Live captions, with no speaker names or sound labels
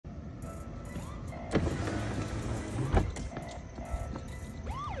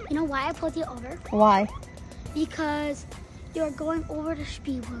You know why I pulled you over? Why? Because you're going over the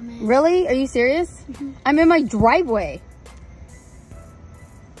speed limit. Really? Are you serious? Mm-hmm. I'm in my driveway.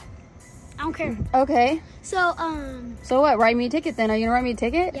 I don't care. Okay. So, So what? Write me a ticket then. Are you gonna write me a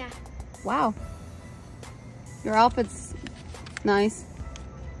ticket? yeah. Wow. Your outfit's nice.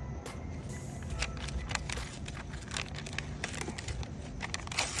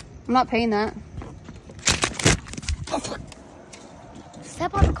 I'm not paying that.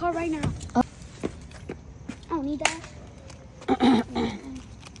 Step out of the car right now. Oh. I don't need that.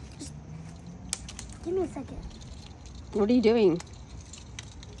 Just give me a second. What are you doing?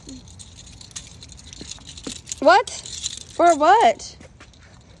 What? For what?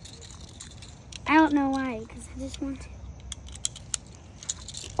 I don't know why, because I just want to.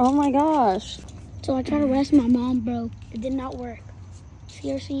 Oh my gosh. So I tried to arrest my mom, bro. It did not work. See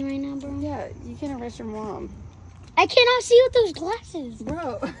your scene right now, bro? Yeah, you can arrest your mom. I cannot see with those glasses.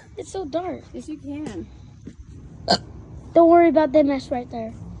 Bro. It's so dark. Yes, you can. Don't worry about that mess right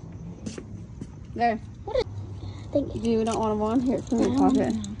there. There. Thank you. You don't want them on? Here, put them in your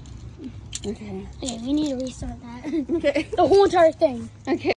pocket. Okay. Okay, we need to restart that. Okay. The whole entire thing. Okay.